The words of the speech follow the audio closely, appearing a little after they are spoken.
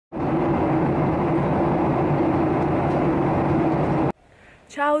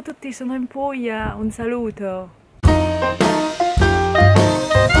Ciao a tutti, sono in Puglia, un saluto!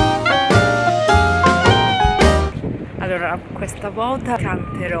 Allora, questa volta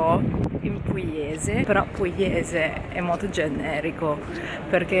canterò in pugliese, però pugliese è molto generico,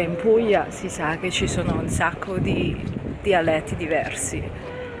 perché in Puglia si sa che ci sono un sacco di dialetti diversi,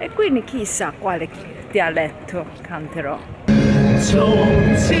 e quindi chissà quale dialetto canterò.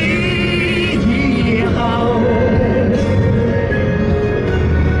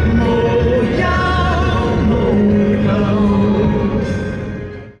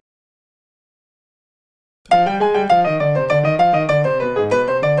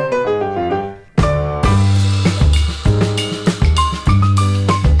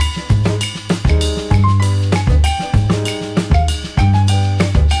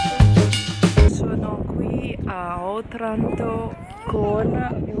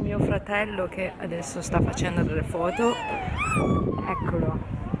 Con il mio fratello che adesso sta facendo delle foto. Eccolo,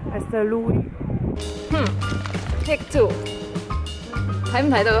 questo è lui. Take two. Thấy唔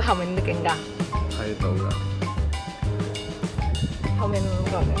睇到後面啲景㗎？睇到㗎。後面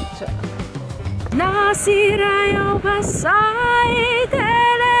嗰個景象。Nasira io passai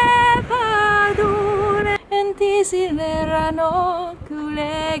delle padure e ti silerano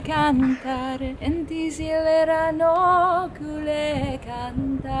quale cantare e ti silerano quale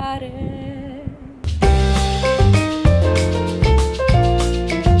cantare.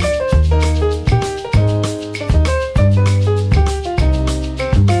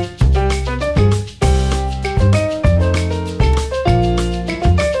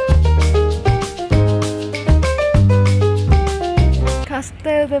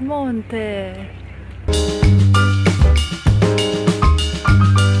 Castel del Monte.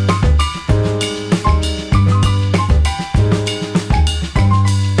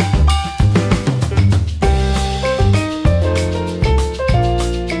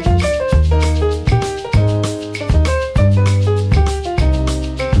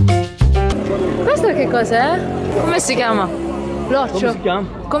 Questo che cos'è? Come si chiama? L'occhio?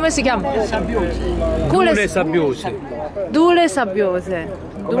 Come si chiama? Come si chiama? Dule sabbiose. Dule sabbiose.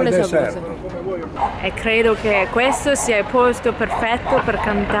 Dule sabbiose. E credo che questo sia il posto perfetto per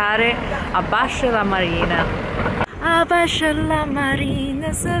cantare Abbascia la marina. Abbascia la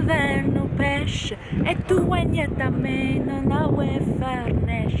marina se verno pesce e tu guagni da me non la vuoi far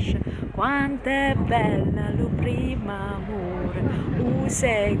nesce. Quanto è bella lo primo amore, un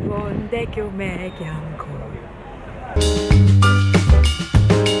secondo che me ancora.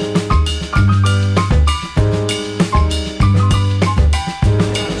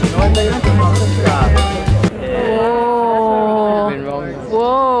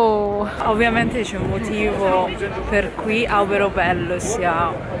 Wow. Ovviamente c'è un motivo per cui Alberobello sia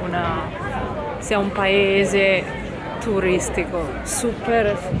un paese turistico,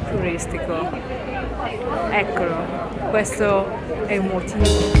 super turistico. Eccolo, questo è il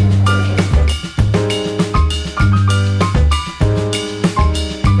motivo.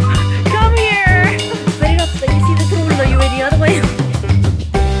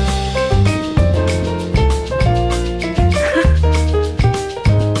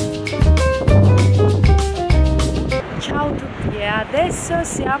 Ciao a tutti e adesso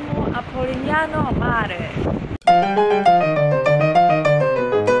siamo a Polignano a mare.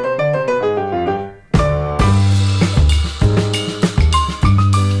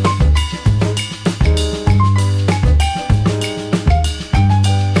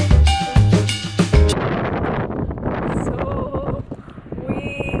 So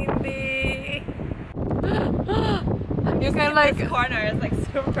windy. You can like This corner is like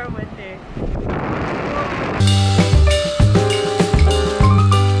super windy.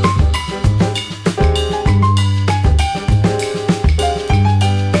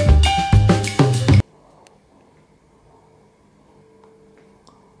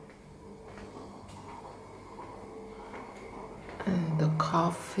 The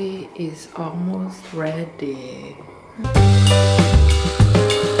coffee is almost ready.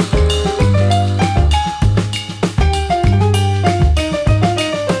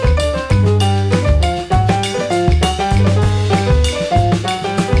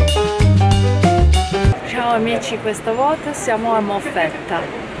 Ciao amici, questa volta siamo a Moffetta.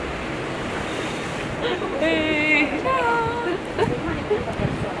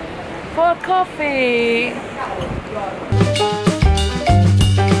 For coffee!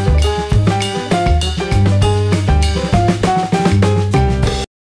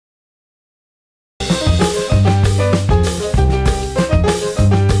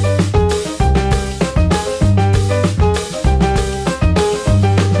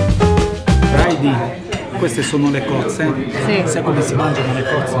 queste sono le cozze. Sì. Sai come si mangiano le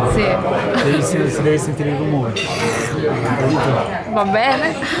cozze? Sì. Si deve sentire il rumore. Va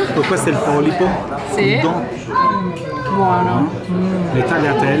bene. Poi questo è il polipo. Sì. Crudo. Buono. Le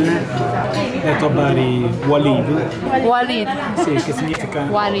tagliatelle. Le tobari waliv. Walid. Sì, che significa...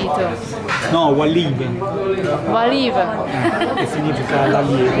 Walito. No, waliv. Waliv. Che significa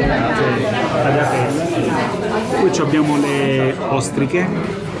l'alieve, cioè tagliatelle. Poi abbiamo le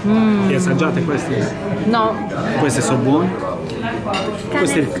ostriche. Le assaggiate queste? No. Queste sono buone.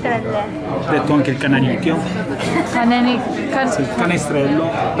 Questo è detto anche il cananicchio. Sì, canestrello,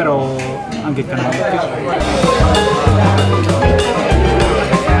 però anche il cananicchio.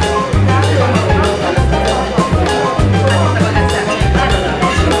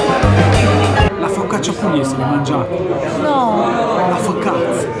 La focaccia pugliese l'hai mangiata? No. La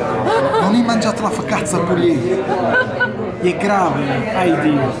focaccia. Non hai mangiato la focaccia pugliese? È grave,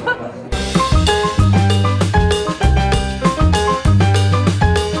 Heidi.